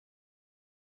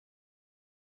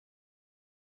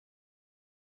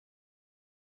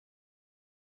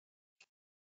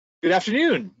Good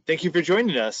afternoon. Thank you for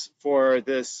joining us for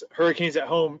this Hurricanes at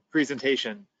Home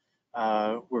presentation.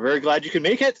 We're very glad you could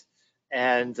make it,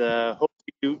 and hope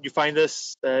you find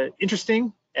this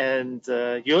interesting and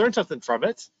you learn something from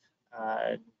it.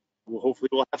 Hopefully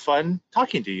we'll have fun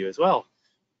talking to you as well.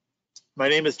 My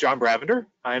name is John Bravender.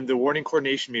 I'm the Warning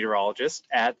Coordination Meteorologist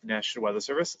at the National Weather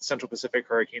Service Central Pacific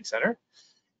Hurricane Center.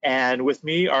 And with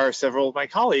me are several of my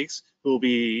colleagues who will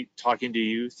be talking to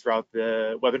you throughout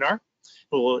the webinar.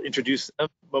 We'll introduce them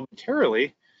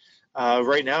momentarily.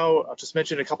 Right now, I'll just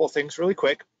mention a couple of things really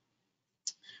quick.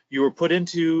 You were put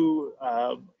into,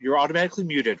 you're automatically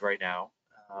muted right now.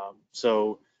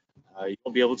 So you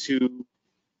won't be able to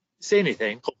say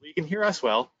anything. Hopefully you can hear us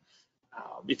well.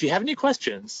 If you have any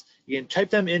questions, you can type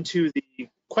them into the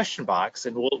question box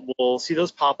and we'll see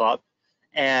those pop up.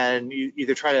 And you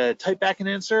either try to type back an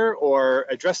answer or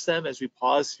address them as we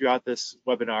pause throughout this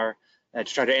webinar to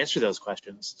try to answer those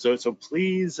questions. So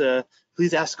please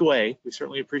ask away. We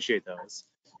certainly appreciate those.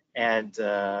 And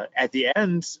at the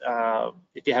end,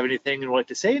 if you have anything and would like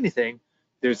to say anything,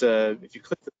 if you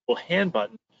click the little hand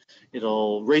button,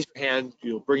 it'll raise your hand,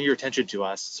 you'll bring your attention to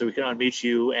us so we can unmute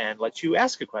you and let you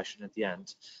ask a question at the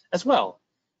end as well.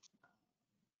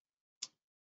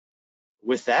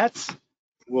 With that,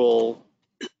 we'll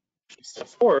step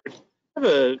forward. I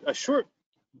have a short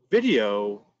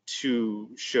video to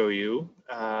show you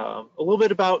a little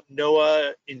bit about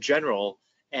NOAA in general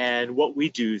and what we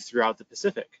do throughout the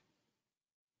Pacific.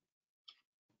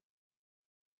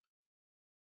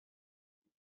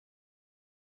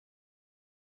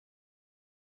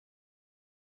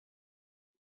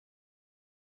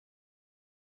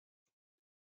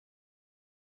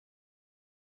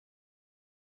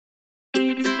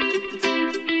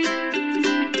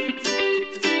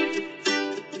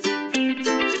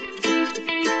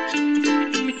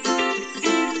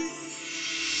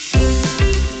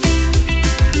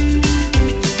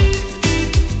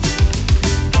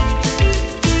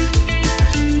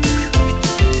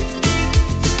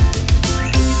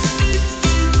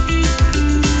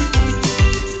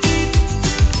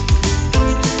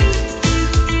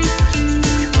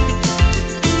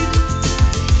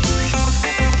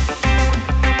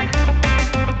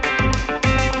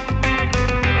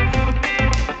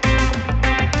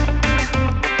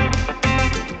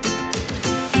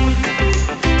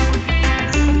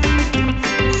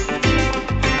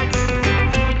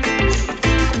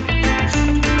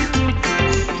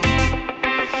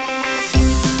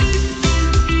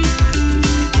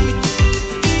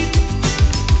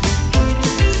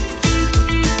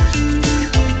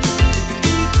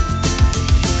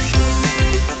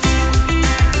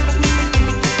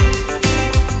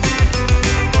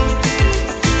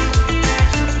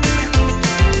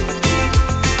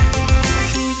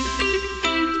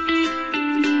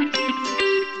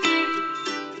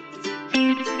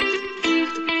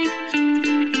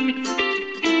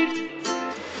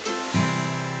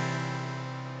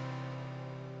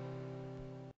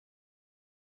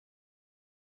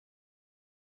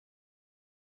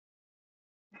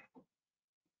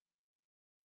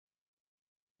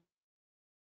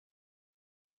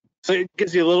 So it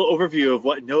gives you a little overview of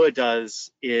what NOAA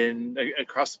does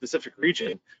across the Pacific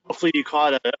region. Hopefully you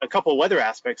caught a couple weather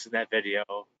aspects in that video,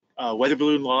 weather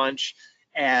balloon launch,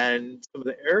 and some of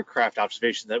the aircraft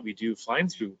observations that we do flying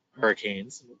through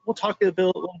hurricanes. We'll talk a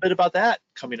little bit about that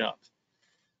coming up.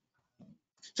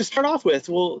 To start off with,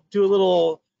 we'll do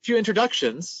a few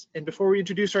introductions, and before we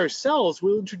introduce ourselves,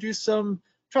 we'll introduce some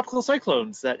tropical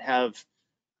cyclones that have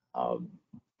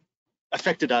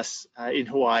affected us in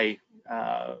Hawaii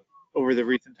over the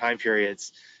recent time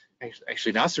periods.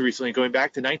 Actually, not so recently, going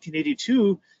back to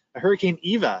 1982, Hurricane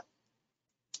Eva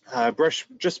brushed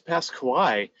just past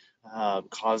Kauai,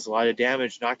 caused a lot of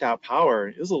damage, knocked out power.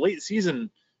 It was a late season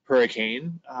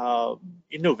hurricane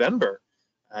in November,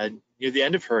 near the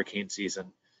end of hurricane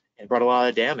season, and brought a lot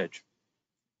of damage.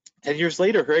 10 years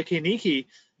later, Hurricane Niki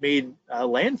made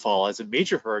landfall as a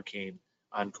major hurricane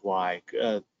on Kauai.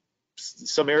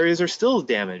 Some areas are still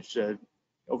damaged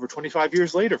over 25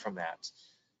 years later from that.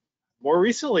 More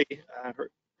recently,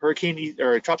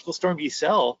 Tropical Storm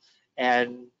Isel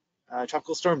and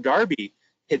Tropical Storm Darby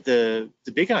hit the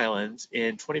Big Island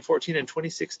in 2014 and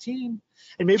 2016.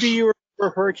 And maybe you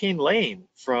remember Hurricane Lane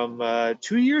from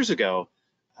 2 years ago.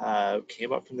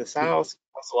 Came up from the south,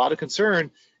 caused a lot of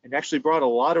concern, and actually brought a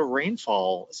lot of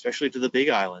rainfall, especially to the Big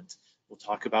Island. We'll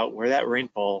talk about where that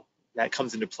rainfall that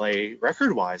comes into play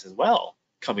record-wise as well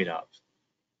coming up.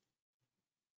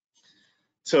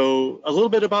 So a little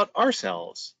bit about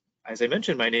ourselves. As I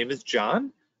mentioned, my name is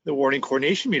John, the Warning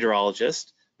Coordination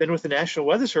Meteorologist. Been with the National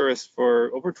Weather Service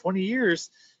for over 20 years,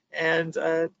 and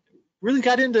really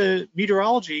got into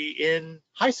meteorology in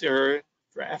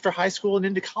after high school and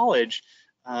into college,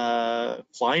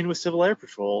 flying with Civil Air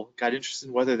Patrol. Got interested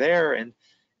in weather there and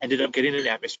ended up getting an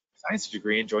atmospheric science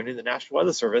degree and joining the National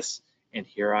Weather Service. And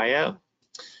here I am.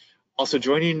 Also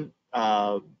joining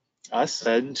us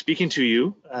and speaking to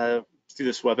you through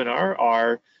this webinar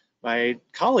are my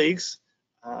colleagues.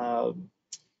 Why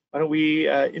don't we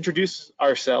introduce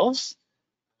ourselves?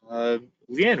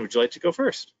 Leanne, would you like to go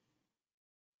first?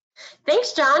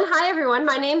 Thanks, John. Hi, everyone.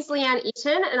 My name is Leanne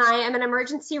Eaton, and I am an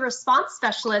emergency response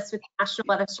specialist with the National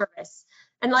Weather Service.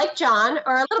 And like John,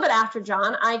 or a little bit after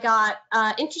John, I got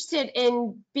interested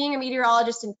in being a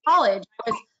meteorologist in college.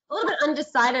 I was a little bit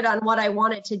undecided on what I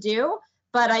wanted to do,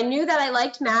 but I knew that I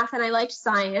liked math and I liked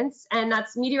science, and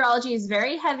meteorology is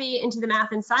very heavy into the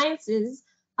math and sciences.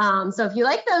 So if you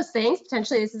like those things,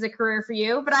 potentially this is a career for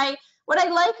you. But what I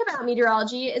like about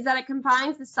meteorology is that it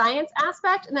combines the science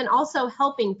aspect and then also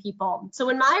helping people. So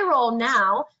in my role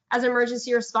now as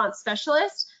emergency response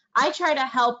specialist, I try to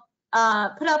help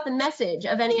put out the message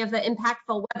of any of the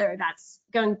impactful weather that's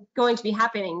going to be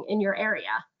happening in your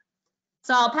area.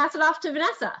 So I'll pass it off to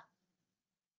Vanessa.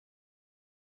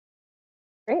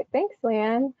 Great, thanks,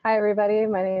 Leanne. Hi, everybody.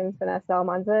 My name is Vanessa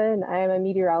Almanza, and I am a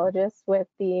meteorologist with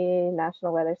the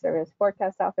National Weather Service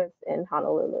Forecast Office in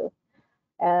Honolulu.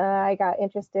 I got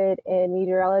interested in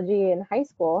meteorology in high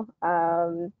school.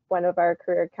 One of our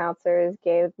career counselors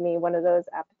gave me one of those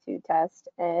aptitude tests,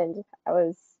 and I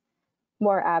was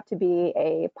more apt to be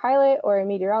a pilot or a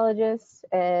meteorologist.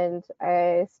 And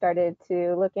I started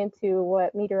to look into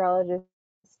what meteorologists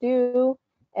do,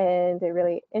 and it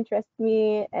really interested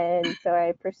me. And so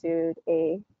I pursued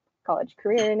a college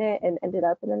career in it and ended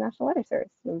up in the National Weather Service.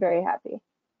 I'm very happy.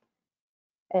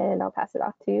 And I'll pass it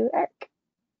off to Eric.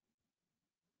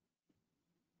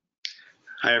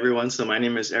 Hi, everyone. So my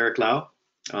name is Eric Lau.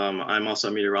 I'm also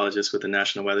a meteorologist with the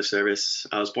National Weather Service.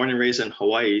 I was born and raised in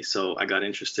Hawaii, so I got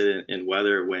interested in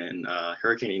weather when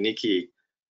Hurricane Iniki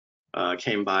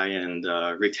came by and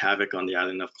wreaked havoc on the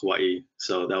island of Kauai.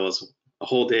 So that was a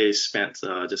whole day spent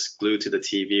just glued to the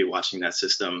TV watching that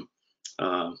system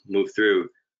move through.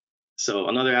 So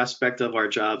another aspect of our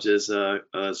jobs is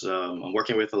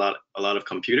working with a lot of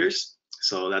computers.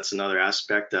 So that's another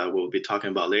aspect that we'll be talking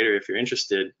about later if you're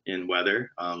interested in weather.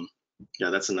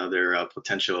 Yeah, that's another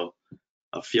potential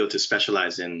field to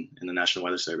specialize in the National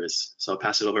Weather Service. So I'll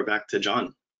pass it over back to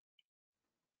John.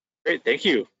 Great, thank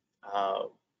you.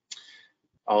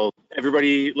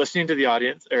 Everybody listening to the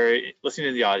audience,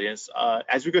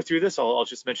 as we go through this, I'll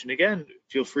just mention again,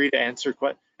 feel free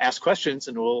to ask questions,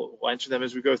 and we'll answer them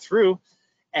as we go through.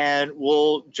 And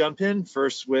we'll jump in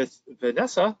first with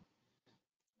Vanessa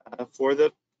for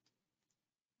the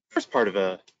first part of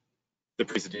the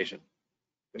presentation.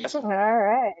 Vanessa? All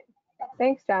right.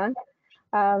 Thanks, John.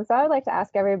 So I would like to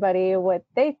ask everybody what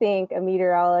they think a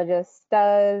meteorologist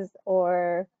does,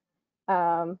 or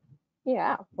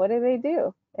yeah, what do they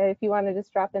do? If you want to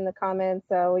just drop in the comments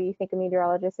what you think a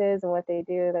meteorologist is and what they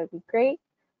do, that'd be great.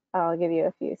 I'll give you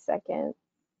a few seconds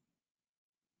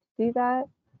to do that.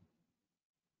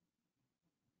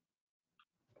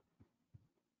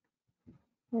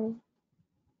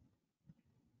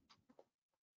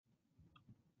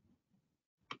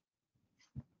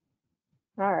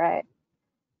 All right.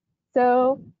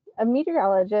 So a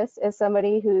meteorologist is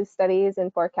somebody who studies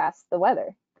and forecasts the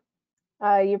weather.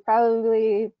 You're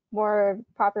probably more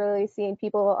popularly seeing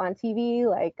people on TV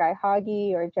like Guy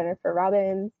Hoggy or Jennifer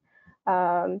Robbins.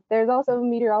 There's also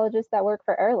meteorologists that work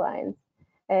for airlines,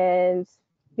 and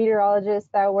meteorologists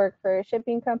that work for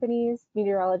shipping companies,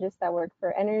 meteorologists that work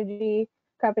for energy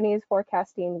companies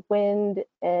forecasting wind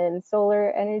and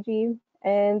solar energy.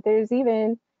 And there's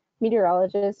even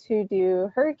meteorologists who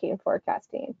do hurricane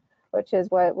forecasting, which is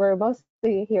what we're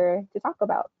mostly here to talk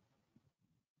about.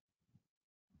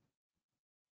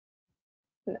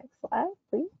 Next slide,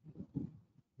 please.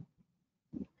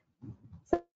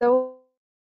 So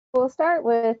we'll start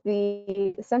with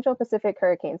the Central Pacific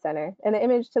Hurricane Center. In the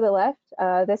image to the left,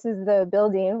 this is the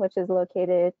building which is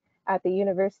located at the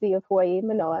University of Hawaii,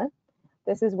 Manoa.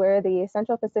 This is where the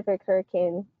Central Pacific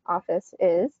Hurricane Office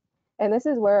is. And this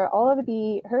is where all of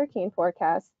the hurricane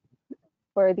forecasts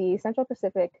for the Central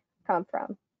Pacific come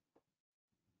from.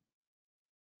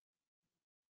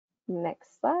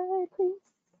 Next slide, please.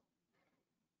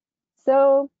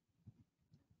 So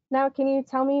now, can you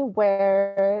tell me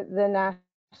where the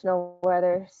National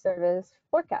Weather Service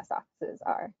forecast offices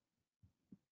are?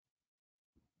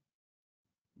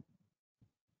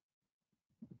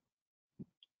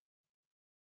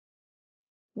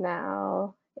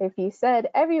 Now, if you said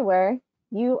everywhere,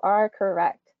 you are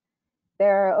correct.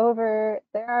 There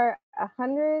are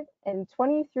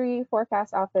 123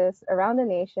 forecast offices around the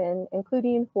nation,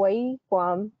 including Hawaii,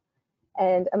 Guam,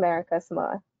 and America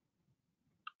Samoa.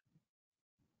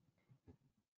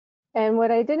 And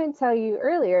what I didn't tell you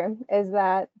earlier is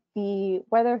that the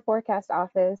Weather Forecast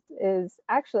Office is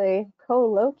actually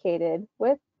co-located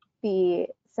with the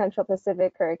Central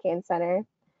Pacific Hurricane Center.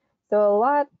 So a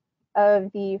lot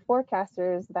of the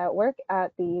forecasters that work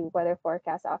at the Weather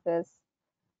Forecast Office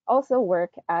also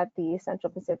work at the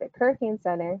Central Pacific Hurricane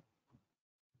Center.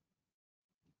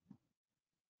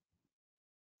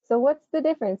 So what's the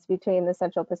difference between the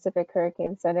Central Pacific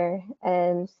Hurricane Center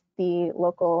and the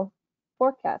local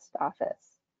forecast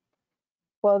office?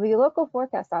 Well, the local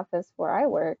forecast office where I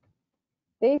work,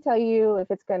 they tell you if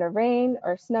it's going to rain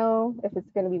or snow, if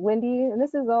it's going to be windy, and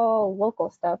this is all local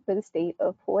stuff for the state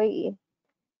of Hawaii.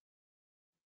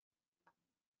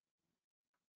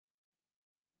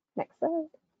 Next slide.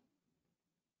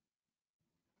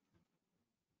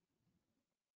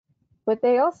 But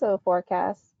they also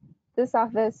forecast, this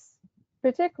office,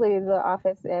 particularly the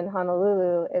office in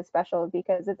Honolulu, is special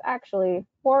because it's actually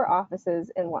 4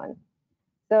 offices in one.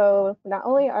 So not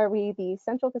only are we the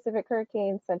Central Pacific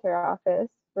Hurricane Center office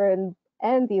and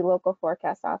the local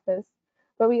forecast office,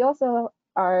 but we also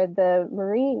are the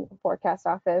marine forecast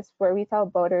office where we tell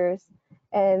boaters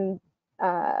and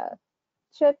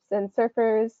ships and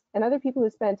surfers and other people who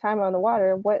spend time on the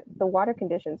water what the water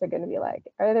conditions are going to be like.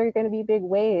 Are there going to be big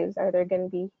waves? Are there going to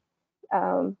be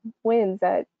winds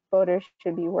that boaters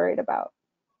should be worried about?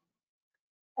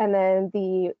 And then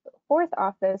the 4th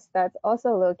office that's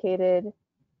also located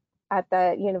at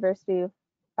that University of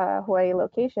Hawaii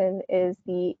location is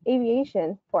the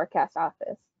Aviation Forecast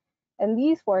Office. And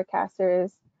these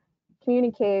forecasters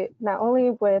communicate not only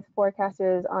with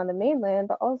forecasters on the mainland,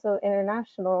 but also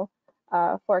international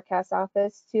forecast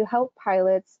office to help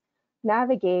pilots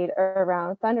navigate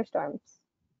around thunderstorms.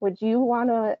 Would you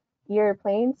want your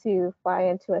plane to fly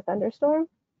into a thunderstorm?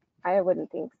 I wouldn't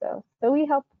think so. So we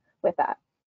help with that.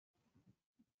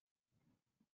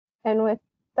 And with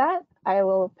that, I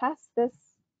will pass it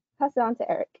on to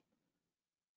Eric.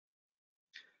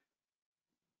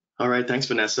 All right, thanks,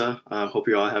 Vanessa. Hope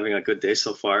you're all having a good day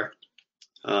so far.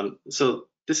 So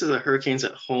this is a Hurricanes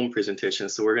at Home presentation,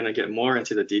 so we're going to get more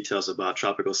into the details about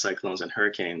tropical cyclones and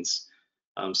hurricanes.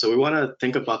 So we want to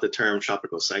think about the term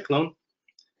tropical cyclone.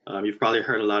 You've probably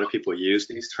heard a lot of people use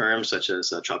these terms, such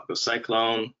as a tropical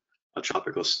cyclone, a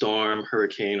tropical storm,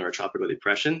 hurricane, or a tropical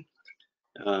depression.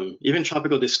 Even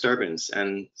tropical disturbance,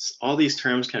 and all these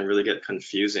terms can really get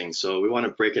confusing, so we want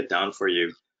to break it down for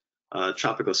you.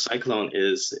 Tropical cyclone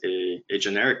is a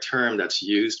generic term that's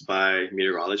used by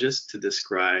meteorologists to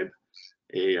describe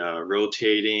a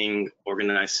rotating,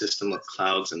 organized system of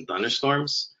clouds and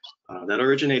thunderstorms that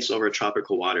originates over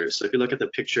tropical waters. So if you look at the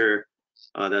picture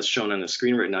that's shown on the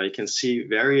screen right now, you can see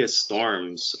various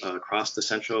storms across the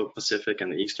Central Pacific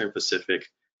and the Eastern Pacific,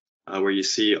 where you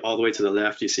see all the way to the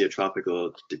left, you see a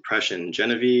tropical depression,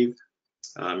 Genevieve.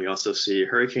 You also see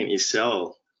Hurricane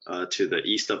Iselle to the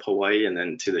east of Hawaii, and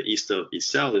then to the east of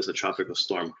Iselle is a tropical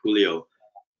storm, Julio.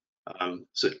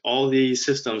 So all these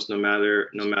systems, no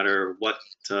matter what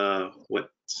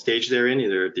stage they're in,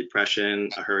 either a depression,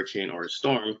 a hurricane, or a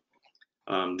storm,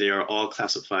 they are all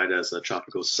classified as a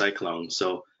tropical cyclone.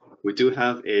 So we do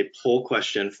have a poll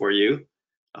question for you.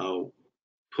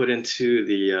 Put into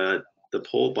the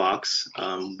poll box,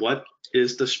 what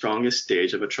is the strongest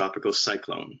stage of a tropical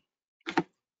cyclone?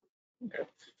 Okay.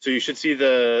 So you should see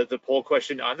the poll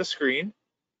question on the screen.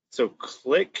 So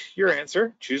click your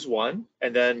answer, choose one,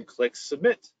 and then click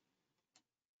submit.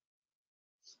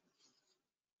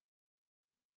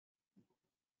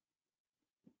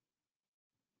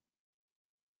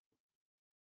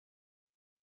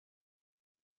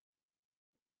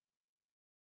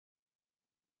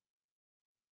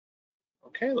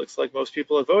 Okay, looks like most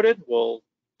people have voted. We'll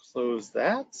close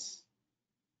that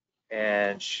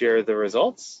and share the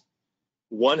results.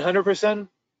 100% of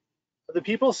the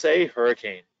people say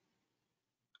hurricane.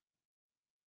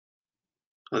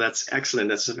 Oh, that's excellent.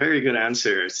 That's a very good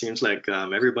answer. It seems like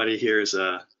everybody here is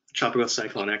a tropical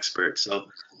cyclone expert. So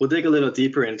we'll dig a little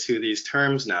deeper into these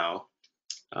terms now.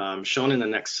 Shown in the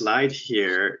next slide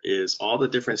here is all the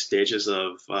different stages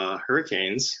of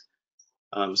hurricanes.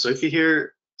 So if you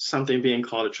hear something being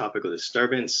called a tropical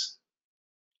disturbance,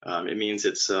 it means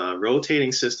it's a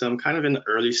rotating system, kind of in the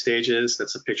early stages.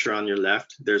 That's a picture on your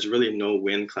left. There's really no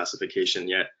wind classification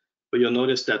yet, but you'll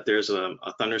notice that there's a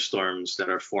thunderstorms that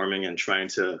are forming and trying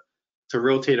to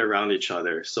rotate around each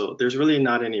other. So there's really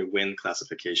not any wind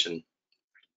classification.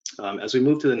 As we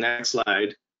move to the next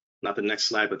slide, not the next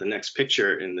slide, but the next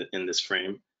picture in this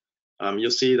frame,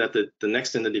 you'll see that the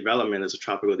next in the development is a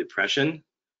tropical depression.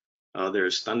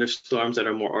 There's thunderstorms that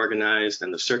are more organized,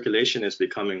 and the circulation is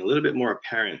becoming a little bit more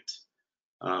apparent.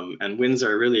 And winds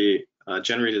are really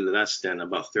generally less than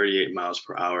about 38 miles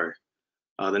per hour.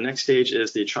 The next stage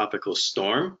is the tropical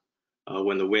storm,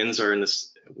 when the winds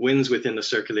within the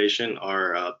circulation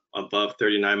are above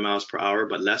 39 miles per hour,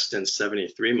 but less than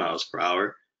 73 miles per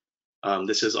hour.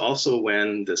 This is also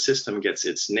when the system gets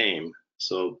its name.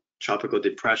 So tropical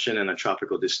depression and a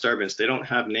tropical disturbance, they don't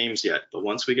have names yet, but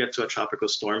once we get to a tropical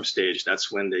storm stage,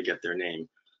 that's when they get their name.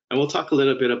 And we'll talk a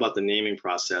little bit about the naming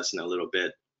process in a little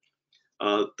bit.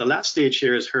 The last stage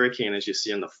here is hurricane, as you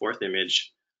see in the fourth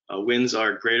image. Winds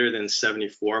are greater than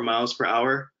 74 miles per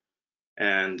hour.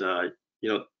 And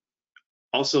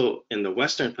also in the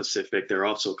Western Pacific, they're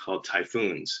also called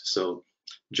typhoons. So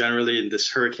generally this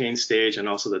hurricane stage and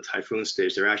also the typhoon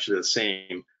stage, they're actually the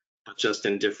same, but just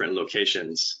in different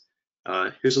locations.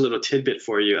 Here's a little tidbit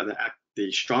for you.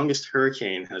 The strongest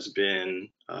hurricane has been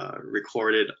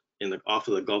recorded off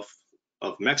of the Gulf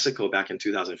of Mexico back in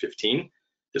 2015.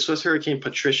 This was Hurricane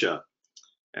Patricia,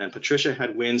 and Patricia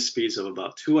had wind speeds of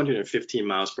about 215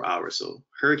 miles per hour. So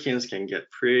hurricanes can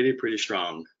get pretty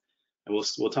strong. And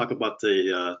we'll talk about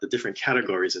the different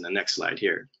categories in the next slide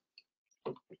here.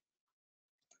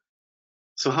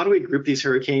 So how do we group these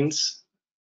hurricanes?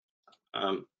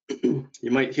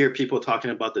 You might hear people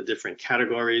talking about the different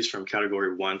categories from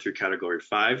category 1 through category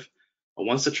 5.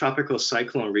 Once the tropical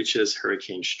cyclone reaches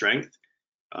hurricane strength,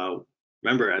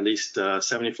 remember at least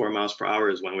 74 miles per hour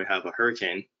is when we have a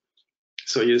hurricane.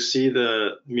 So you see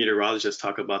the meteorologists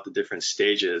talk about the different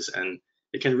stages, and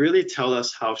it can really tell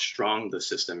us how strong the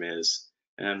system is.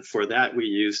 And for that, we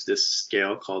use this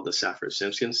scale called the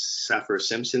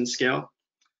Saffir-Simpson scale.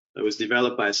 It was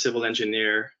developed by a civil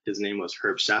engineer. His name was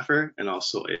Herb Saffir, and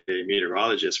also a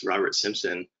meteorologist, Robert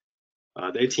Simpson.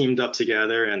 They teamed up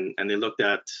together and they looked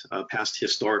at past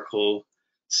historical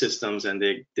systems, and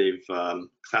they've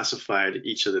classified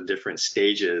each of the different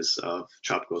stages of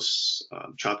tropical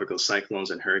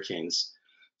cyclones and hurricanes.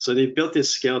 So they built this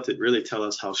scale to really tell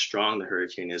us how strong the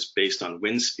hurricane is based on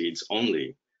wind speeds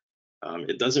only.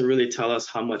 It doesn't really tell us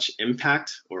how much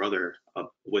impact or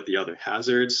with the other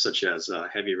hazards, such as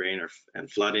heavy rain and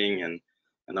flooding and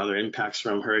other impacts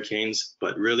from hurricanes,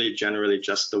 but really generally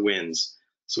just the winds.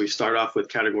 So we start off with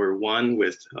category 1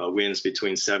 with winds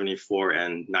between 74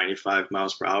 and 95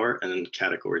 miles per hour, and then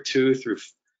category 2 through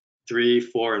 3,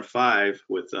 4, and 5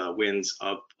 with winds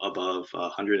up above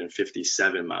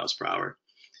 157 miles per hour.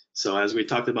 So as we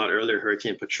talked about earlier,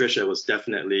 Hurricane Patricia was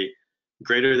definitely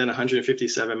greater than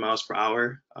 157 miles per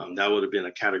hour. That would have been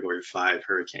a category 5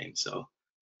 hurricane. So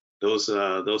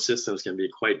those systems can be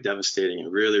quite devastating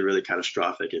and really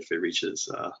catastrophic if it reaches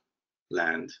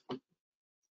land.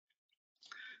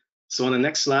 So on the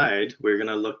next slide, we're going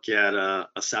to look at a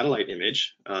satellite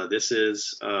image. This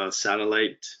is a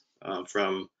satellite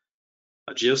from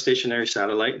a geostationary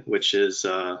satellite, which is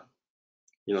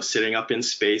sitting up in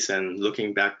space and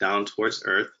looking back down towards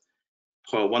Earth.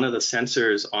 One of the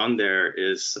sensors on there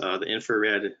is the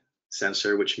infrared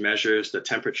sensor, which measures the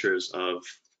temperatures of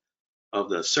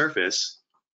the surface.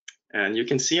 And you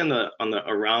can see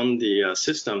around the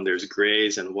system, there's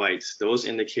grays and whites. Those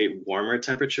indicate warmer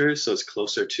temperatures, so it's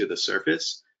closer to the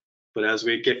surface. But as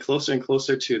we get closer and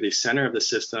closer to the center of the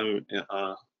system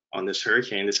on this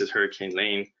hurricane, this is Hurricane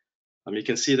Lane, you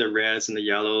can see the reds and the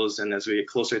yellows. And as we get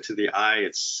closer to the eye,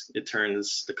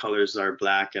 the colors are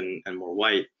black and more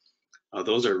white.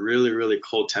 Those are really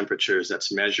cold temperatures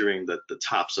that's measuring the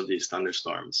tops of these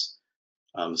thunderstorms.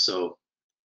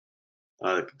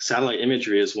 Satellite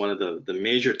imagery is one of the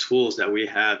major tools that we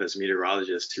have as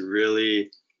meteorologists to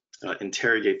really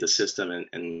interrogate the system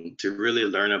and to really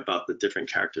learn about the different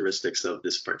characteristics of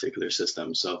this particular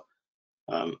system. So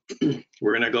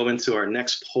we're going to go into our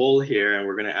next poll here, and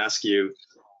we're going to ask you,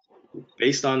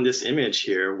 based on this image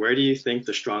here, where do you think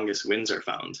the strongest winds are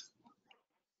found?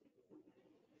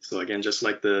 So again, just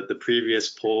like the previous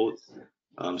poll,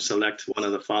 select one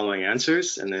of the following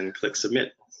answers and then click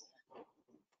submit.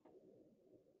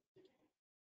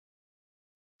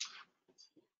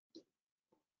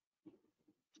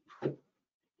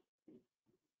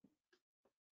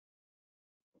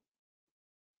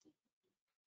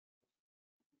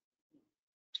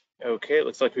 Okay, it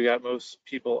looks like we got most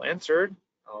people answered.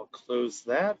 I'll close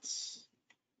that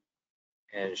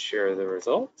and share the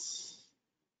results.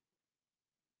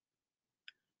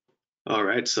 All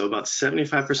right, so about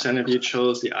 75% of you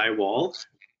chose the eye wall.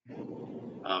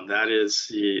 That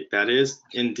is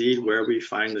indeed where we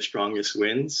find the strongest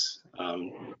winds,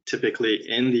 typically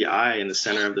in the eye, in the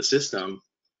center of the system.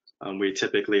 we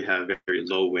typically have very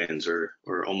low winds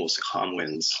or almost calm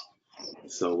winds.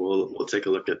 So we'll take a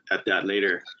look at that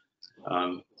later.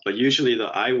 But usually the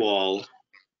eye wall,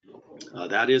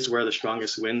 that is where the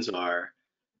strongest winds are,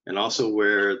 and also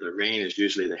where the rain is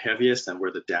usually the heaviest and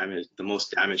where the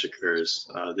most damage occurs.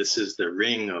 This is the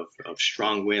ring of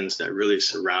strong winds that really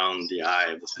surround the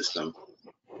eye of the system.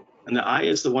 And the eye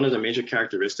is one of the major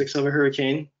characteristics of a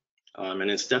hurricane,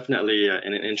 and it's definitely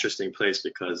in an interesting place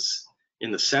because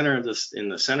in the center of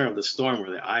the storm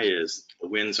where the eye is, the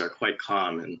winds are quite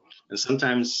calm, and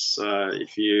sometimes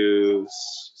if you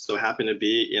so happen to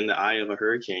be in the eye of a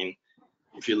hurricane,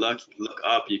 if you look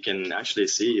up, you can actually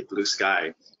see blue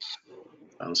sky.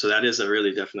 So that is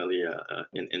definitely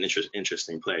an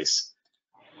interesting place.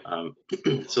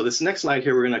 So this next slide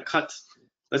here, we're going to cut.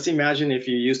 Let's imagine if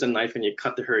you used a knife and you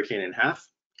cut the hurricane in half.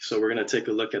 So we're going to take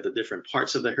a look at the different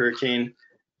parts of the hurricane.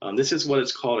 This is what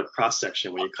it's called a cross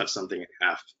section when you cut something in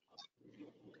half.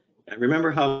 And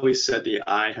remember how we said the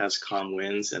eye has calm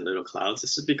winds and little clouds?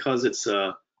 This is because it's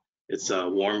a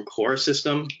warm core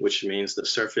system, which means the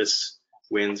surface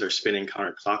winds are spinning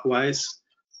counterclockwise.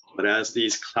 But as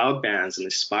these cloud bands and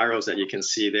the spirals that you can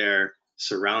see there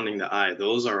surrounding the eye,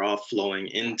 those are all flowing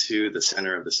into the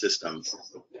center of the system.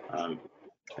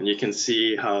 And you can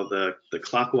see how the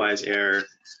clockwise air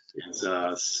is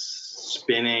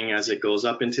spinning as it goes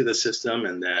up into the system,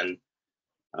 and then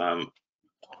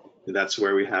that's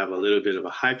where we have a little bit of a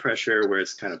high pressure where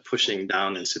it's kind of pushing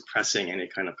down and suppressing any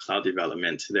kind of cloud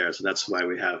development there. So that's why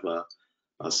we have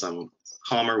some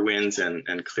calmer winds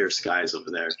and clear skies over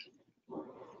there.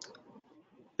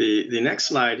 The next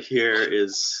slide here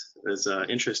is an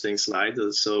interesting slide.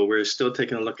 So we're still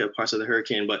taking a look at parts of the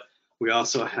hurricane, but we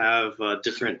also have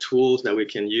different tools that we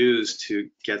can use to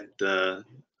get the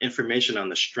information on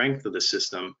the strength of the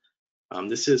system.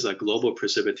 This is a global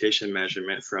precipitation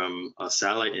measurement from a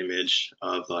satellite image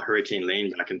of Hurricane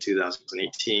Lane back in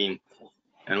 2018.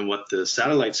 And what the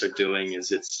satellites are doing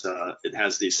is it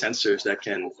has these sensors that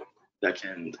can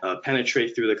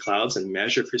penetrate through the clouds and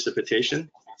measure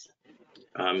precipitation.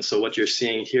 So what you're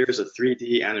seeing here is a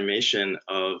 3D animation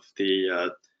of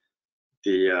the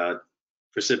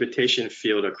precipitation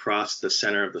field across the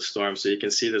center of the storm. So you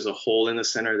can see there's a hole in the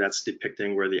center that's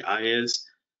depicting where the eye is,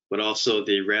 but also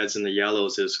the reds and the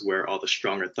yellows is where all the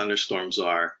stronger thunderstorms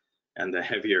are and the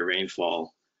heavier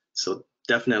rainfall. So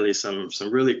definitely some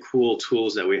really cool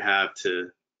tools that we have to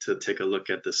take a look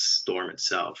at the storm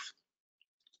itself.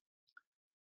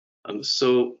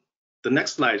 So the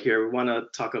next slide here, we want to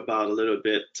talk about a little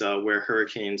bit where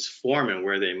hurricanes form and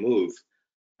where they move.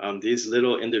 These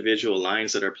little individual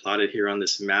lines that are plotted here on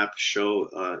this map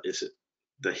show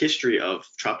the history of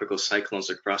tropical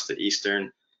cyclones across the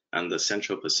eastern and the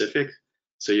central Pacific.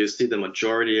 So you see the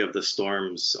majority of the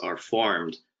storms are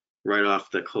formed right off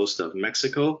the coast of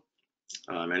Mexico.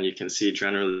 And you can see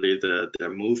generally the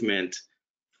movement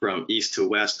from east to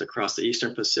west across the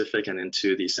eastern Pacific and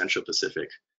into the central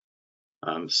Pacific.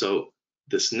 So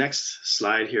this next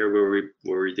slide here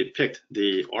where we depict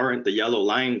the yellow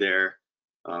line there,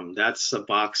 that's a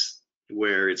box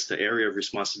where it's the area of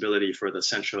responsibility for the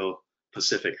Central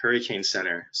Pacific Hurricane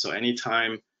Center. So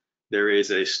anytime there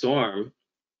is a storm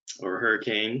or a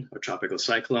hurricane or tropical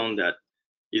cyclone that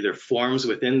either forms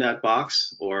within that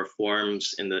box or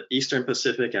forms in the Eastern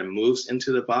Pacific and moves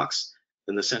into the box,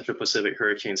 then the Central Pacific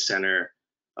Hurricane Center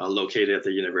located at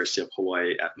the University of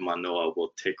Hawaii at Manoa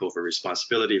will take over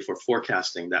responsibility for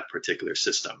forecasting that particular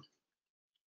system.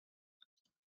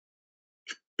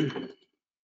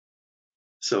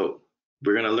 So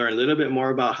we're going to learn a little bit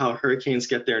more about how hurricanes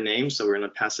get their name. So we're going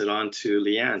to pass it on to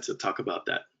Leanne to talk about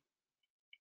that.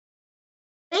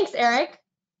 Thanks, Eric.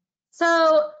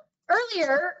 So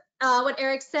earlier, what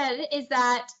Eric said is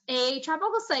that a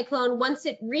tropical cyclone, once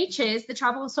it reaches the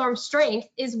tropical storm strength,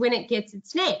 is when it gets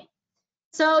its name.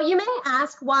 So you may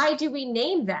ask, why do we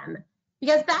name them?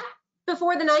 Because back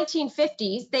before the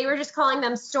 1950s, they were just calling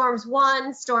them storms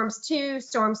 1, storms 2,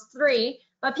 storms 3,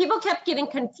 but people kept getting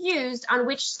confused on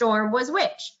which storm was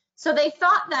which. So they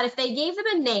thought that if they gave them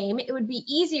a name, it would be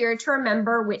easier to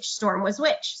remember which storm was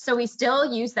which. So we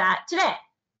still use that today.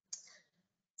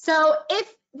 So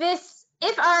if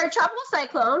our tropical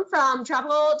cyclone from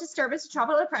tropical disturbance to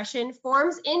tropical depression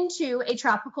forms into a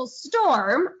tropical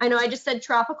storm, I know I just said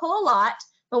tropical a lot,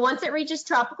 but once it reaches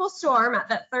tropical storm at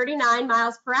that 39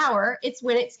 miles per hour, it's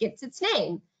when it gets its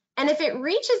name. And if it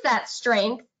reaches that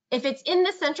strength, if it's in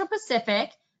the Central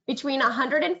Pacific between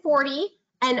 140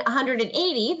 and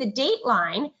 180, the date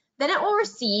line, then it will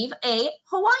receive a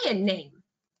Hawaiian name.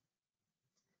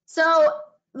 So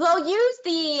they'll use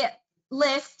the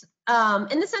list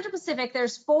in the Central Pacific,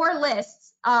 there's 4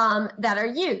 lists that are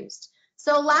used.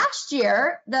 So last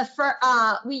year, the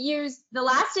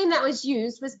last name that was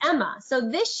used was Emma. So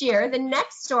this year, the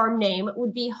next storm name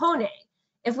would be Hone.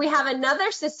 If we have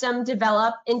another system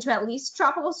develop into at least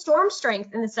tropical storm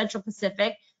strength in the Central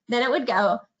Pacific, then it would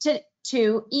go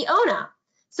to Iona.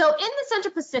 So in the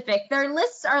Central Pacific, their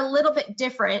lists are a little bit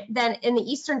different than in the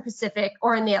Eastern Pacific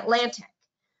or in the Atlantic.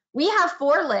 We have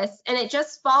 4 lists, and it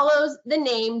just follows the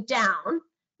name down,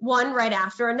 one right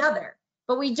after another.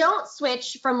 But we don't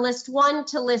switch from list 1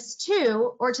 to list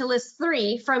 2 or to list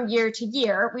 3 from year to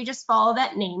year. We just follow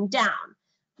that name down.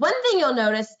 One thing you'll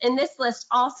notice in this list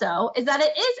also is that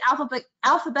it is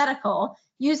alphabetical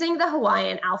using the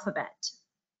Hawaiian alphabet.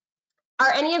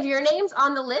 Are any of your names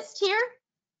on the list here?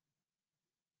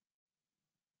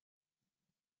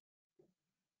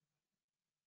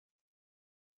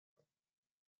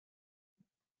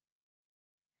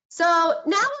 So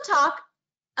now we'll talk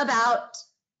about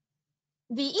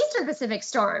the Eastern Pacific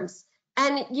storms.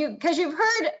 And because you've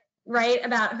heard, right,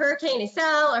 about Hurricane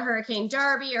Iselle or Hurricane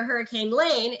Darby or Hurricane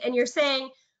Lane, and you're saying,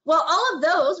 well, all of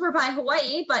those were by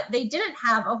Hawaii, but they didn't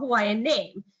have a Hawaiian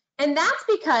name. And that's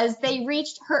because they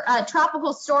reached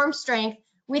tropical storm strength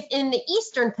within the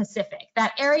Eastern Pacific,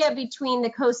 that area between the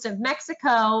coast of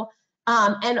Mexico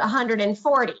and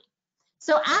 140.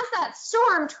 So as that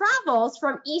storm travels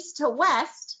from east to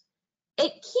west,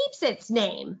 it keeps its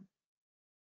name.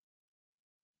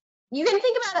 You can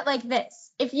think about it like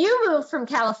this. If you moved from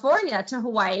California to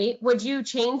Hawaii, would you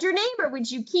change your name or would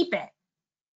you keep it?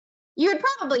 You would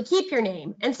probably keep your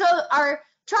name. And so our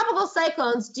tropical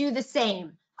cyclones do the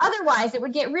same. Otherwise, it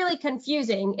would get really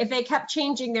confusing if they kept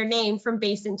changing their name from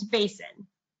basin to basin.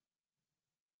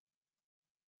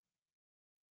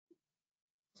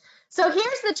 So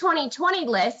here's the 2020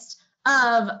 list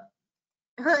of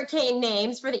hurricane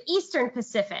names for the Eastern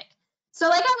Pacific. So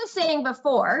like I was saying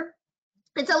before,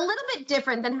 it's a little bit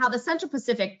different than how the Central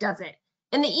Pacific does it.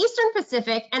 In the Eastern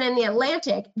Pacific and in the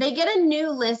Atlantic, they get a new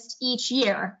list each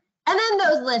year, and then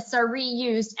those lists are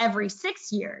reused every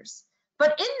 6 years.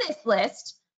 But in this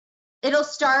list, it'll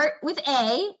start with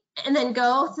A and then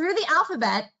go through the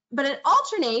alphabet, but it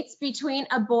alternates between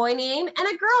a boy name and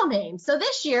a girl name. So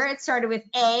this year it started with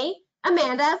A,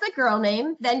 Amanda as the girl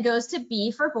name, then goes to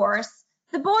B for Boris,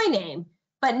 the boy name.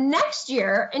 But next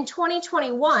year in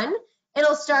 2021,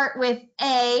 it'll start with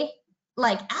A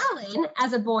like Alan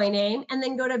as a boy name and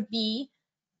then go to B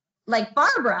like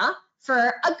Barbara for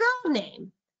a girl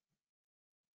name.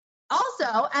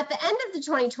 Also, at the end of the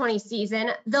 2020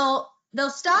 season, they'll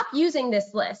stop using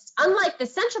this list, unlike the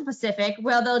Central Pacific,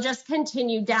 where they'll just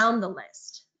continue down the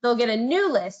list. They'll get a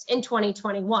new list in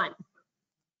 2021.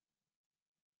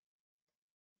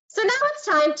 So now it's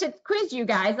time to quiz you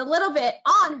guys a little bit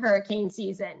on hurricane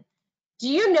season. Do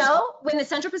you know when the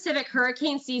Central Pacific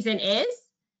hurricane season is?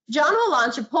 John will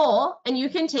launch a poll and you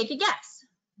can take a guess.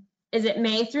 Is it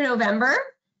May through November,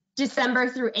 December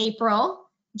through April,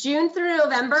 June through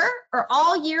November, or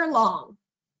all year long?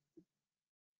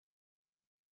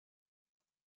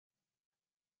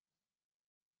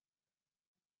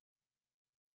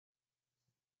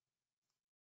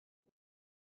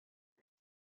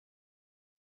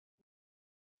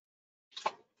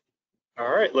 All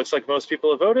right, looks like most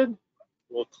people have voted.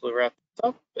 We'll wrap this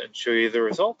up and show you the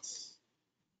results.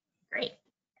 Great.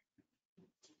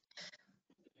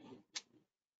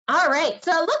 All right,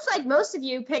 so it looks like most of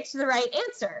you picked the right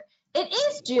answer. It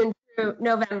is June through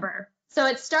November. So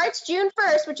it starts June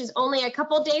 1st, which is only a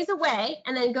couple days away,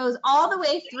 and then goes all the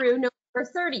way through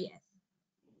November 30th.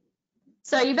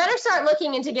 So you better start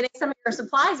looking into getting some of your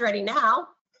supplies ready now.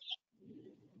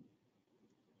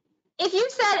 If you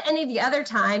said any of the other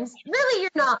times, really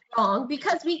you're not wrong,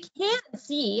 because we can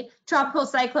see tropical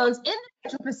cyclones in the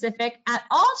Central Pacific at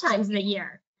all times of the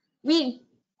year. We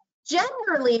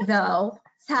generally, though,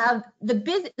 have the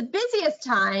busiest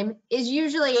time is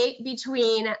usually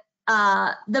between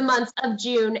the months of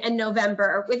June and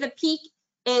November, with a peak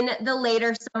in the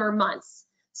later summer months.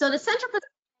 So the Central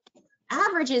Pacific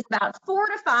averages about 4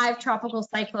 to 5 tropical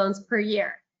cyclones per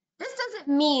year. This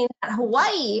doesn't mean that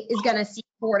Hawaii is going to see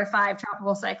 4 to 5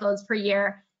 tropical cyclones per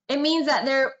year. It means that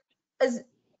there is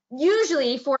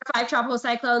usually 4 to 5 tropical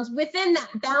cyclones within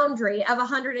that boundary of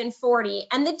 140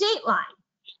 and the date line.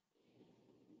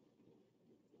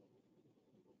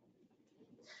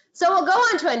 So we'll go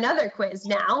on to another quiz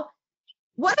now.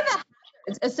 What are the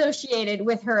hazards associated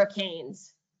with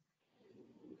hurricanes?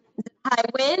 High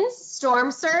winds,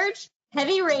 storm surge,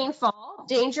 heavy rainfall,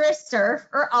 dangerous surf,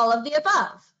 or all of the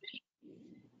above?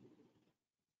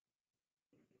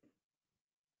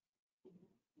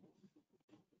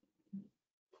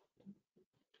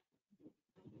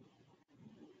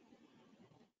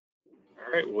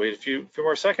 All right, we'll wait a few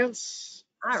more seconds.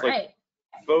 All Looks right.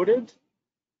 like voted.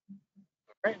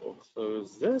 All right, we'll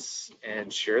close this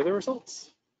and share the results.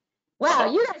 Wow,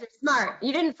 you guys are smart.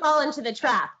 You didn't fall into the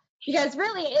trap, because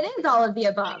really it is all of the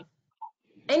above.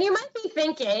 And you might be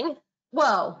thinking,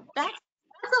 whoa, that's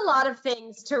a lot of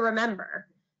things to remember.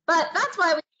 But that's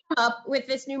why we came up with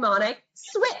this mnemonic,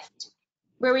 SWIFT,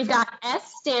 where we've got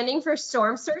S standing for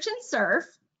storm surge and surf,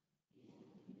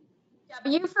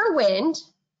 W for wind,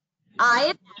 I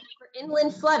and F for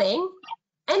inland flooding,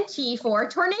 and T for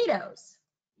tornadoes.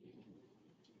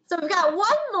 So we've got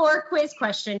one more quiz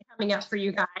question coming up for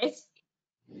you guys.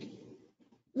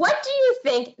 What do you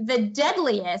think the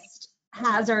deadliest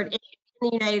hazard is in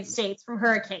the United States from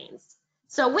hurricanes?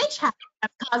 So which hazard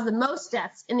has caused the most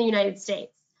deaths in the United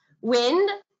States? Wind,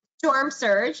 storm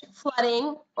surge,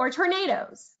 flooding, or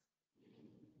tornadoes?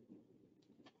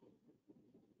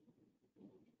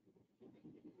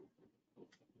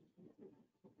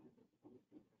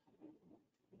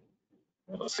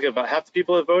 Looks like about half the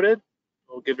people have voted.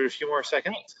 We'll give it a few more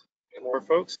seconds. Get more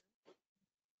folks.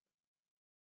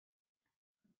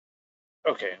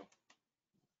 Okay.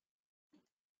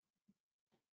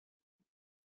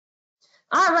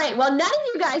 All right, well, none of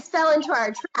you guys fell into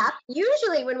our trap.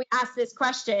 Usually when we ask this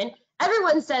question,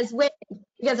 everyone says wind,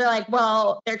 because they're like,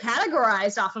 well, they're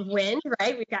categorized off of wind,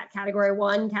 right? We've got category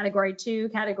 1, category 2,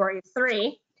 category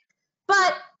 3.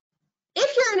 But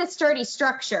if you're in a sturdy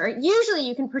structure, usually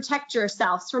you can protect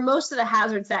yourselves from most of the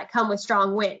hazards that come with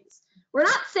strong winds. We're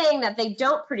not saying that they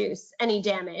don't produce any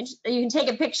damage. You can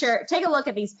take a look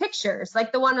at these pictures,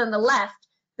 like the one on the left.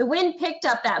 The wind picked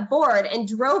up that board and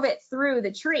drove it through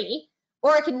the tree,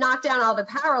 or it can knock down all the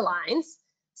power lines.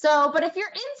 But if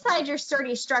you're inside your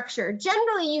sturdy structure,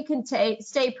 generally you can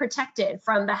stay protected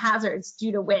from the hazards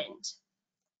due to wind.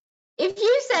 If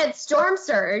you said storm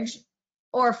surge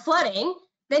or flooding,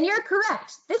 then you're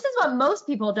correct. This is what most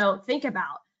people don't think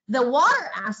about. The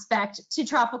water aspect to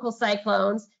tropical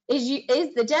cyclones is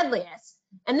the deadliest.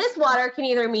 And this water can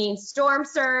either mean storm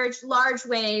surge, large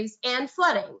waves, and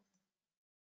flooding.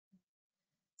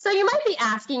 So you might be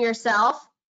asking yourself,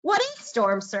 what is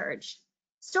storm surge?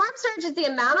 Storm surge is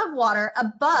the amount of water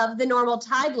above the normal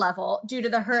tide level due to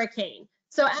the hurricane.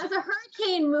 So as a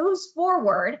hurricane moves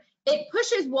forward, it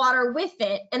pushes water with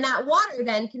it, and that water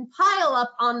then can pile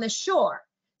up on the shore.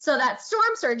 So that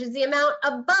storm surge is the amount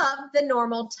above the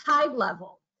normal tide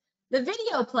level. The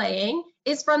video playing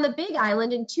is from the Big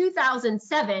Island in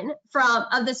 2007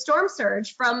 of the storm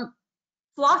surge from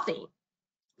Flossie.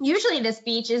 Usually this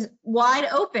beach is wide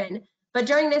open, but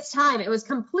during this time it was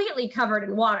completely covered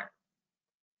in water.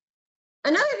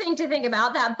 Another thing to think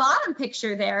about, that bottom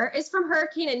picture there is from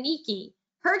Hurricane Iniki.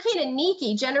 Hurricane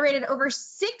Iniki generated over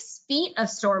 6 feet of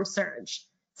storm surge.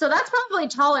 So that's probably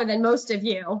taller than most of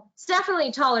you. It's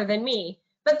definitely taller than me.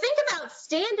 But think about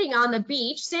standing on the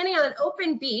beach, standing on an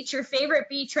open beach, your favorite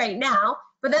beach right now,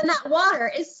 but then that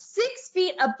water is 6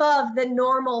 feet above the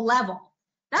normal level.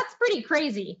 That's pretty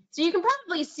crazy. So you can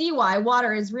probably see why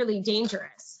water is really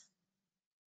dangerous.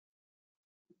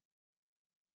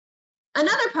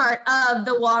 Another part of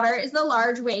the water is the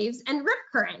large waves and rip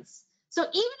currents. So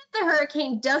even if the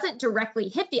hurricane doesn't directly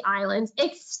hit the islands,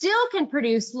 it still can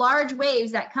produce large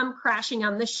waves that come crashing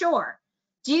on the shore.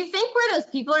 Do you think where those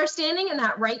people are standing in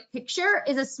that right picture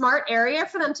is a smart area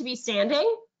for them to be standing?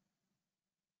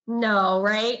 No,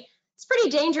 right? It's pretty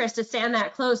dangerous to stand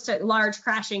that close to large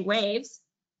crashing waves.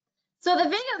 So the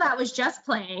video that was just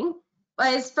playing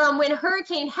was from when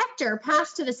Hurricane Hector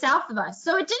passed to the south of us.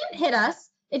 So it didn't hit us,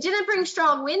 it didn't bring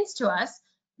strong winds to us,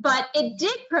 but it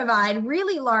did provide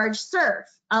really large surf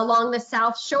along the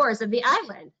south shores of the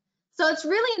island. So it's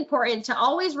really important to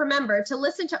always remember to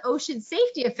listen to ocean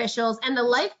safety officials and the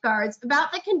lifeguards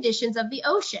about the conditions of the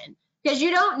ocean, because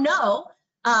you don't know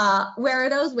where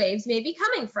those waves may be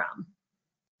coming from.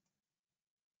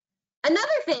 Another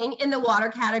thing in the water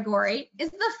category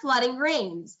is the flooding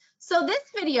rains. So this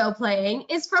video playing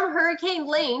is from Hurricane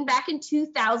Lane back in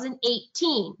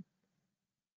 2018.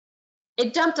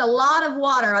 It dumped a lot of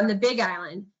water on the Big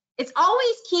Island. It's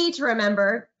always key to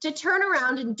remember to turn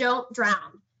around and don't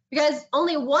drown, because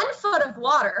only 1 foot of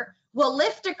water will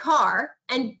lift a car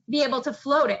and be able to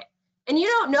float it. And you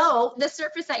don't know the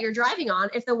surface that you're driving on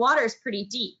if the water is pretty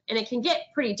deep, and it can get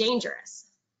pretty dangerous.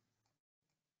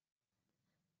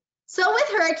 So with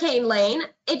Hurricane Lane,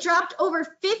 it dropped over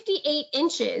 58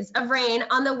 inches of rain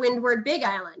on the windward Big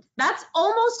Island. That's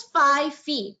almost 5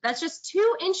 feet. That's just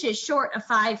 2 inches short of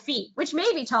 5 feet, which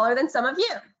may be taller than some of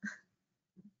you.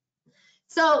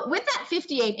 So with that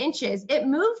 58 inches, it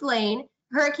moved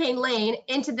Hurricane Lane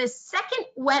into the second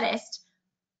wettest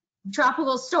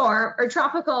tropical storm or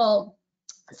tropical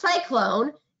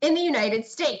cyclone in the United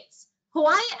States.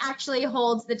 Hawaii actually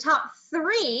holds the top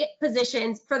 3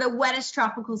 positions for the wettest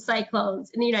tropical cyclones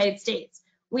in the United States.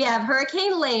 We have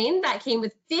Hurricane Lane that came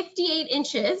with 58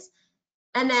 inches.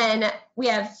 And then we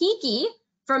have Hiki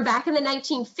from back in the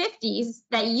 1950s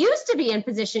that used to be in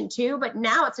position 2, but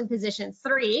now it's in position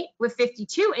 3 with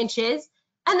 52 inches.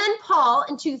 And then Paul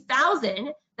in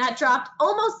 2000 that dropped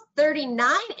almost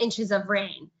 39 inches of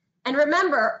rain. And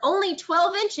remember, only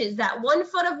 12 inches, that 1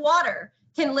 foot of water,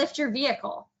 can lift your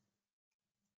vehicle.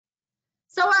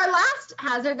 So our last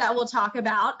hazard that we'll talk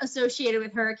about associated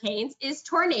with hurricanes is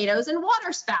tornadoes and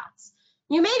waterspouts.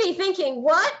 You may be thinking,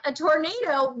 what? A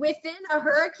tornado within a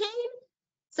hurricane?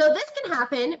 So this can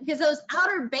happen because those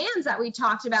outer bands that we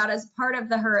talked about as part of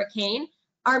the hurricane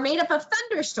are made up of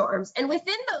thunderstorms. And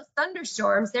within those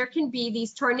thunderstorms, there can be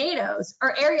these tornadoes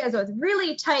or areas with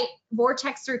really tight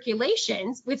vortex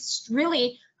circulations with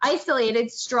really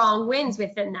isolated, strong winds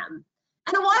within them.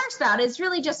 And a waterspout is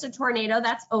really just a tornado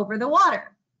that's over the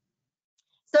water.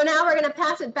 So now we're going to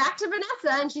pass it back to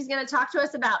Vanessa, and she's going to talk to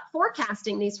us about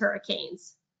forecasting these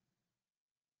hurricanes.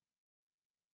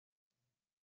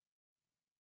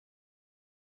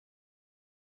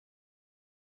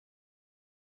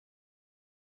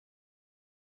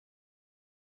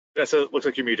 Vanessa, looks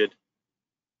like you're muted.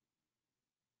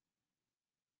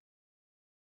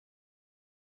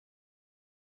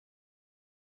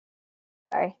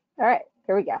 Sorry. All right,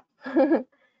 here we go.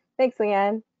 Thanks,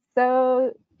 Leanne.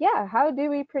 So yeah, how do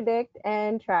we predict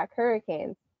and track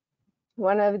hurricanes?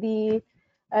 One of the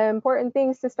important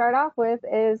things to start off with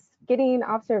is getting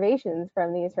observations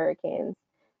from these hurricanes.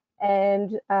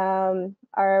 And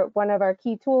one of our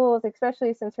key tools,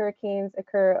 especially since hurricanes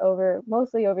occur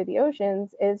mostly over the oceans,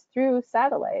 is through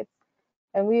satellites.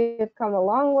 And we've come a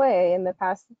long way in the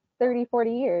past 30,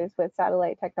 40 years with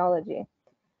satellite technology.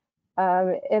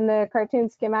 In the cartoon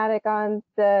schematic on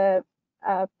the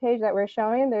page that we're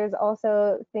showing, there's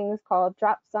also things called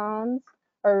dropsondes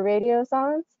or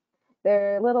radiosondes.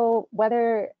 They're little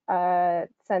weather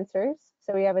sensors.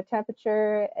 So we have a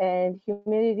temperature and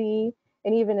humidity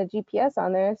and even a GPS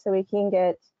on there, so we can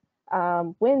get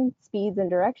wind speeds and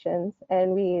directions.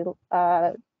 And we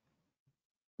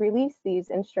release these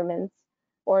instruments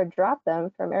or drop them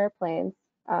from airplanes.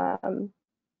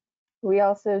 We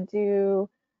also do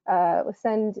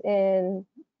send in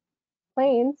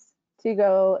planes to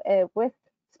go with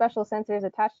special sensors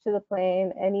attached to the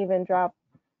plane, and even drop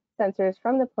sensors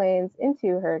from the planes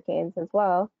into hurricanes as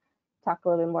well. Talk a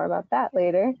little bit more about that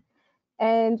later.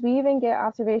 And we even get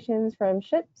observations from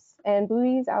ships and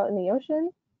buoys out in the ocean.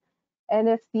 And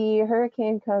if the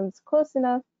hurricane comes close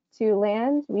enough to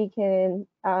land, we can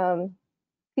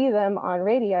see them on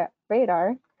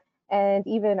radar and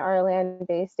even our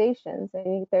land-based stations. I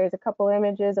think there's a couple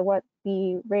images of what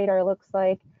the radar looks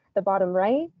like, the bottom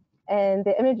right, and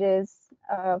the images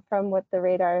from what the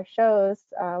radar shows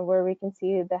where we can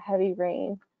see the heavy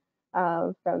rain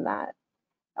from that.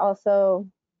 Also,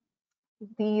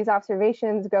 these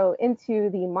observations go into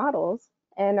the models,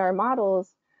 and our models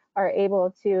are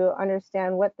able to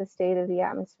understand what the state of the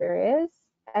atmosphere is,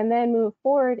 and then move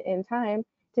forward in time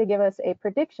to give us a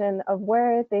prediction of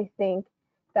where they think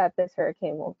that this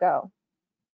hurricane will go.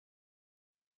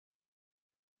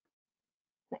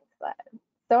 Next slide.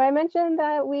 So I mentioned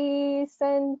that we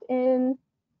send in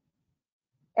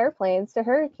airplanes to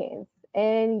hurricanes,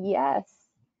 and yes,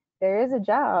 there is a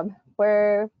job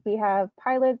where we have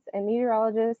pilots and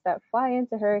meteorologists that fly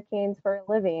into hurricanes for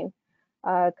a living.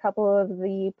 A couple of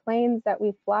the planes that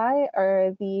we fly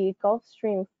are the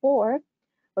Gulfstream 4,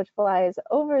 which flies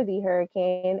over the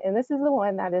hurricane, and this is the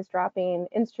one that is dropping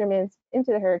instruments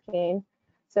into the hurricane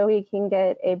so we can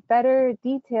get a better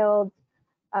detailed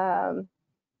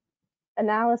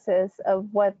analysis of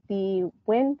what the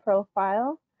wind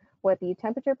profile, what the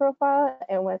temperature profile,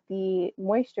 and what the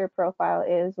moisture profile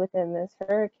is within this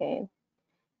hurricane.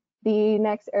 The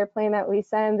next airplane that we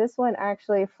send, this one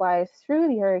actually flies through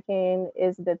the hurricane,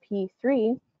 is the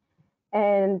P3.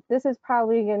 And this is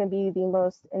probably going to be the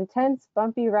most intense,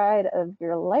 bumpy ride of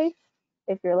your life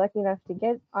if you're lucky enough to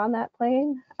get on that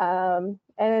plane. And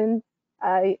in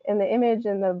the image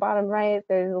in the bottom right,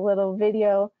 there's a little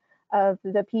video of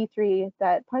the P3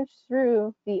 that punched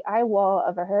through the eye wall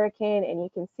of a hurricane, and you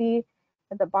can see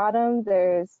at the bottom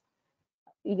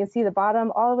you can see the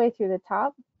bottom all the way through the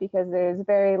top because there's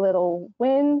very little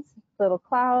winds, little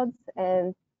clouds,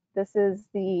 and this is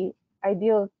the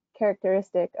ideal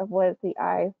characteristic of what the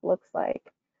eye looks like.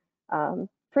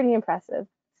 Pretty impressive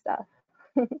stuff.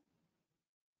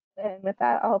 And with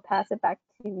that, I'll pass it back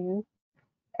to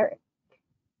Eric.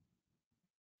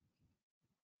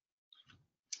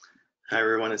 Hi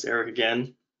everyone, it's Eric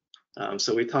again.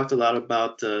 So we talked a lot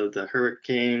about the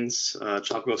hurricanes,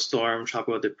 tropical storm,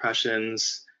 tropical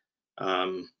depressions,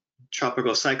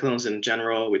 tropical cyclones in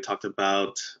general. We talked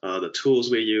about the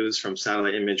tools we use, from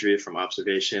satellite imagery, from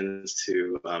observations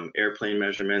to airplane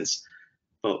measurements.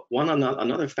 But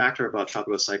another factor about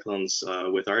tropical cyclones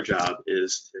with our job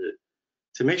is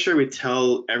to make sure we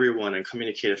tell everyone and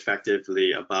communicate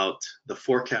effectively about the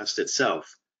forecast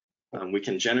itself. We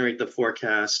can generate the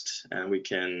forecast, and we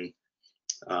can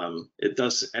it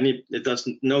does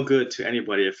no good to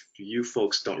anybody if you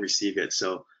folks don't receive it.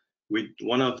 So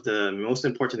one of the most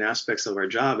important aspects of our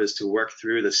job is to work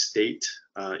through the state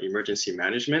emergency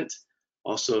management,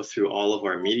 also through all of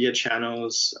our media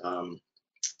channels,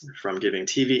 from giving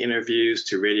TV interviews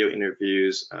to radio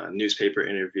interviews, newspaper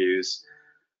interviews.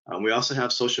 We also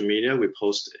have social media. We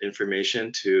post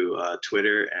information to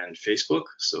Twitter and Facebook.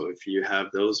 So if you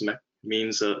have those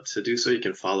means to do so, you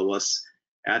can follow us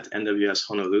at NWS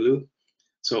Honolulu.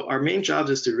 So our main job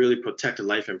is to really protect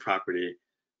life and property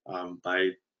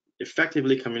by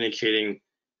effectively communicating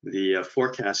the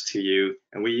forecast to you.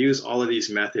 And we use all of these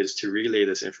methods to relay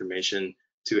this information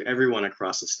to everyone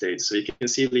across the state. So you can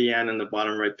see Leanne in the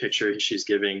bottom right picture. She's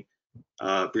giving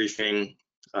a briefing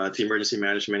to emergency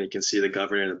management. You can see the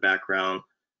governor in the background,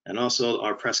 and also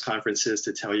our press conferences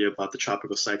to tell you about the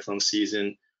tropical cyclone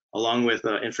season, along with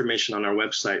information on our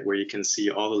website where you can see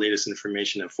all the latest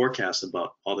information and forecasts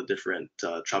about all the different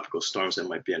tropical storms that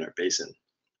might be in our basin.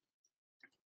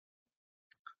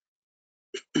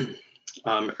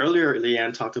 Earlier,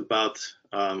 Leanne talked about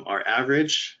our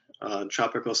average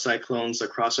tropical cyclones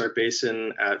across our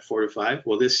basin at 4 to 5.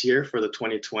 Well, this year for the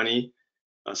 2020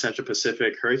 Central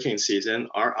Pacific hurricane season,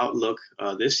 our outlook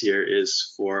this year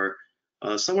is for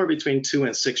somewhere between 2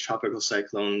 and 6 tropical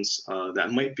cyclones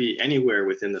that might be anywhere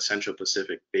within the Central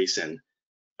Pacific basin.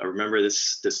 Remember,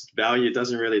 this value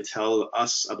doesn't really tell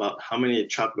us about how many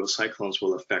tropical cyclones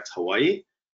will affect Hawaii,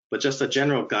 but just a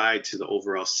general guide to the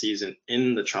overall season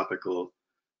in the tropical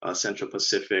Central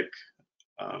Pacific,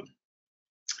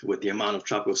 with the amount of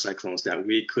tropical cyclones that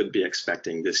we could be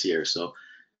expecting this year. So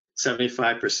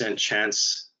 75%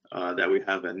 chance that we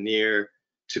have a near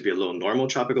to below normal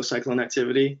tropical cyclone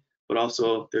activity, but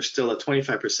also there's still a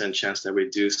 25% chance that we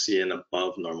do see an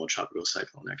above normal tropical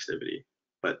cyclone activity,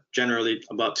 but generally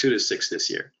about 2 to 6 this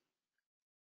year.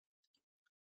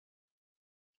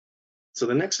 So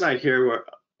the next slide here,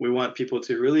 we want people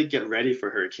to really get ready for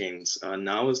hurricanes.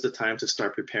 Now is the time to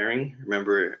start preparing.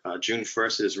 Remember, June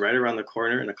 1st is right around the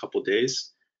corner in a couple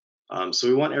days. So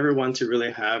we want everyone to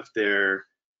really have their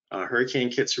hurricane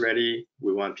kits ready.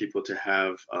 We want people to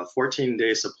have a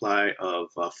 14-day supply of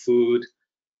food,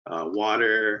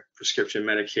 water, prescription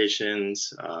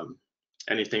medications,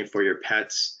 anything for your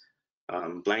pets,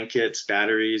 blankets,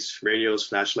 batteries, radios,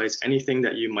 flashlights, anything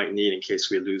that you might need in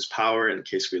case we lose power, in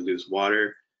case we lose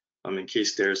water, in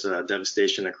case there's a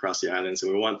devastation across the islands.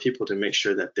 And we want people to make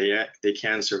sure that they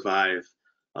can survive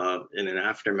in an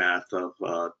aftermath of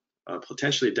a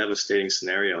potentially devastating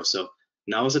scenario. So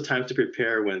now is the time to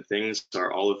prepare when things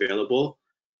are all available.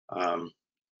 I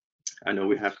know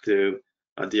we have to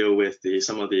deal with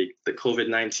some of the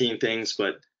COVID-19 things,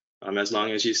 but as long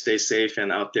as you stay safe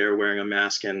and out there wearing a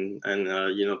mask and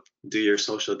you know, do your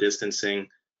social distancing,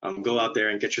 go out there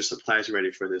and get your supplies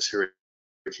ready for this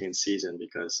hurricane season,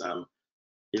 because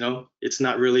you know, it's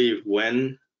not really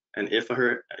when and if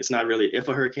it's not really if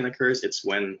a hurricane occurs, it's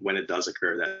when it does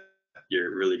occur that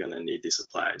you're really going to need these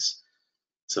supplies.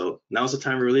 So now's the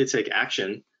time to really take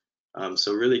action.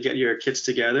 So really get your kits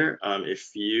together.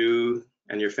 If you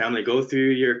and your family go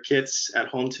through your kits at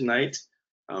home tonight,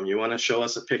 you want to show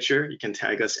us a picture, you can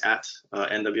tag us at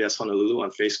NWS Honolulu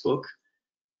on Facebook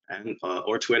and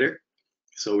or Twitter.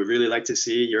 So we really like to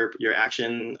see your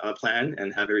action plan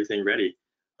and have everything ready.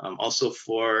 Also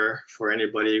for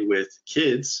anybody with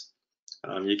kids,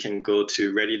 you can go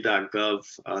to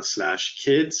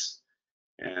ready.gov/kids.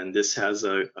 And this has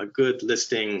a good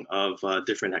listing of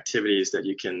different activities that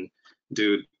you can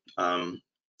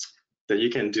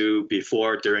do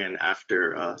before, during, and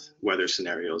after weather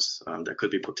scenarios that could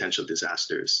be potential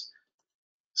disasters.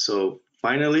 So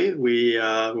finally, we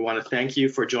want to thank you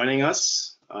for joining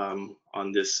us on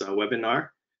this webinar.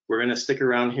 We're going to stick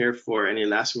around here for any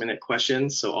last-minute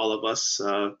questions. So all of us,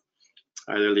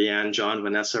 either Leanne, John,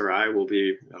 Vanessa, or I will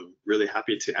be really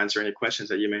happy to answer any questions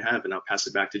that you may have, and I'll pass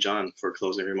it back to John for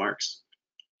closing remarks.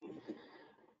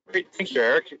 Great, thank you,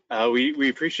 Eric. We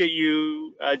appreciate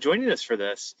you joining us for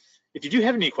this. If you do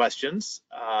have any questions,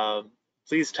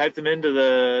 please type them into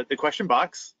the question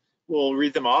box. We'll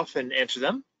read them off and answer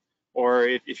them. Or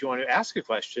if you want to ask a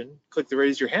question, click the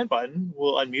raise your hand button.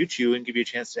 We'll unmute you and give you a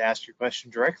chance to ask your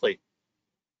question directly.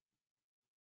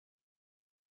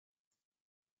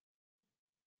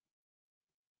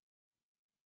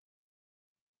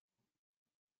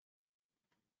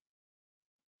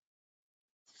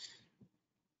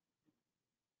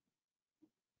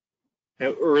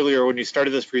 Earlier, when we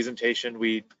started this presentation,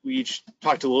 we each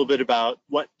talked a little bit about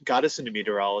what got us into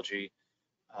meteorology.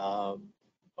 A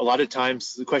lot of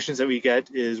times, the questions that we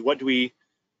get is, what do we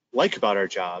like about our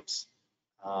jobs?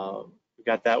 We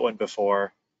got that one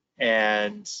before,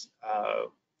 and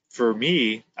for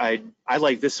me, I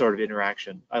like this sort of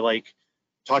interaction. I like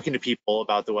talking to people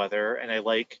about the weather, and I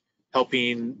like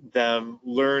helping them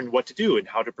learn what to do and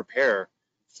how to prepare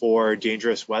for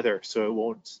dangerous weather so it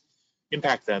won't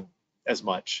impact them as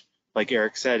much. Like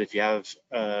Eric said, if you have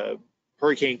a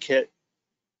hurricane kit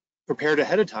prepared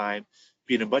ahead of time,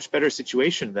 be in a much better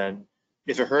situation than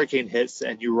if a hurricane hits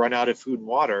and you run out of food and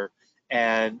water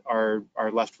and are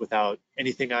left without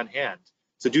anything on hand.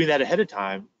 So doing that ahead of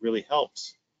time really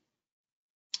helps.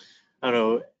 I don't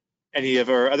know, any of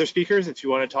our other speakers, if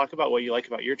you want to talk about what you like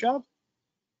about your job?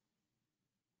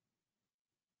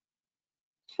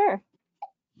 Sure,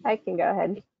 I can go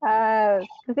ahead.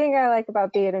 The thing I like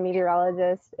about being a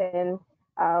meteorologist and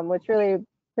what's really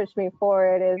pushed me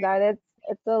forward is that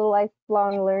it's a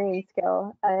lifelong learning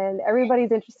skill, and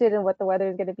everybody's interested in what the weather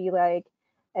is going to be like,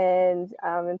 and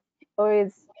it's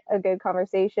always a good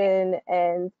conversation,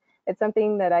 and it's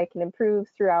something that I can improve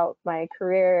throughout my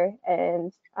career,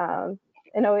 and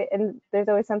there's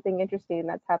always something interesting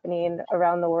that's happening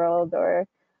around the world, or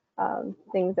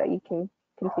things that you can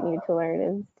continue to learn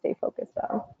and stay focused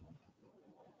on.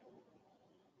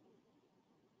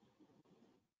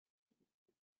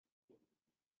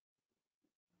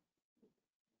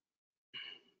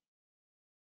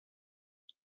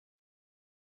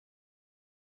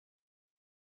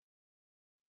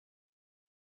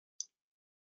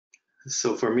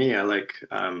 So for me, I like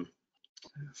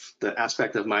the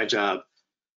aspect of my job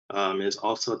is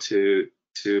also to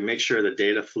make sure the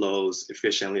data flows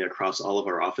efficiently across all of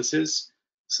our offices.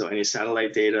 So any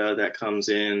satellite data that comes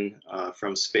in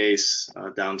from space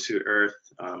down to Earth,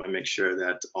 I make sure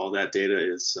that all that data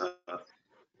is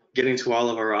getting to all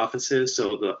of our offices.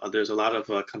 So there's a lot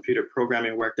of computer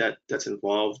programming work that's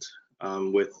involved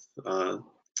with a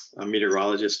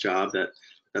meteorologist job.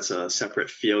 That's a separate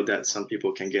field that some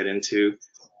people can get into.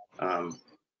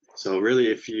 So really,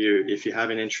 if you have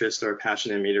an interest or a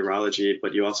passion in meteorology,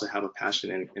 but you also have a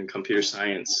passion in computer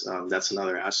science, that's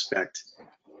another aspect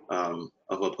of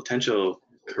a potential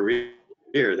career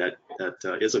that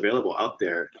is available out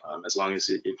there, as long as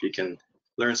if you can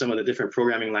learn some of the different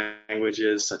programming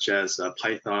languages such as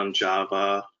Python,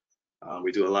 Java.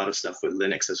 We do a lot of stuff with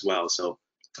Linux as well. So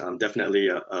definitely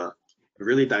a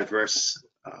really diverse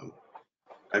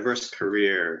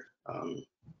career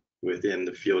within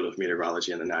the field of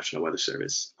meteorology and the National Weather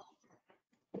Service.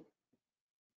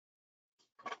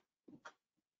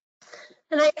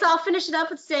 And I guess I'll finish it up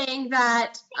with saying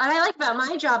that what I like about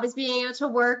my job is being able to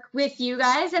work with you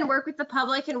guys and work with the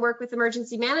public and work with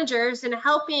emergency managers and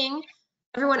helping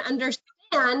everyone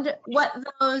understand what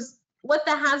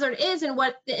the hazard is and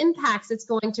what the impacts it's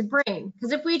going to bring.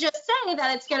 Because if we just say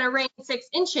that it's going to rain 6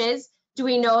 inches, do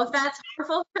we know if that's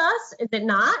harmful to us? Is it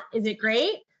not? Is it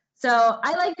great? So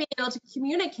I like being able to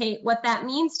communicate what that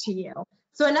means to you.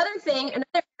 So another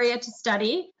area to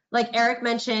study, like Eric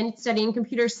mentioned, studying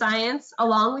computer science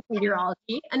along with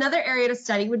meteorology. Another area to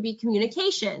study would be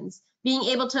communications, being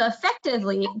able to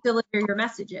effectively deliver your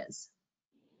messages.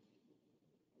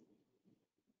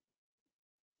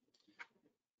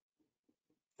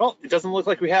 Well, it doesn't look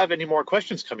like we have any more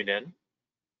questions coming in.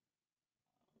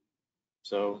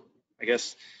 So I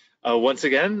guess once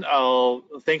again, I'll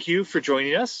thank you for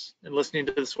joining us and listening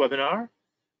to this webinar.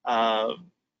 To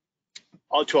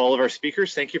all of our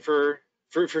speakers, thank you for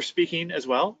speaking as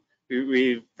well.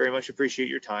 We very much appreciate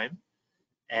your time.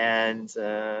 And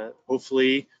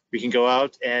hopefully we can go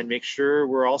out and make sure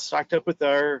we're all stocked up with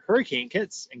our hurricane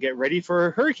kits and get ready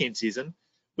for hurricane season,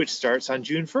 which starts on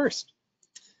June 1st.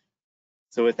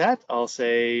 So with that, I'll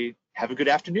say have a good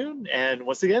afternoon. And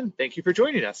once again, thank you for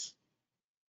joining us.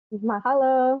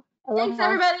 Mahalo. Aloha. Thanks,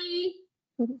 everybody.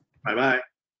 Bye-bye.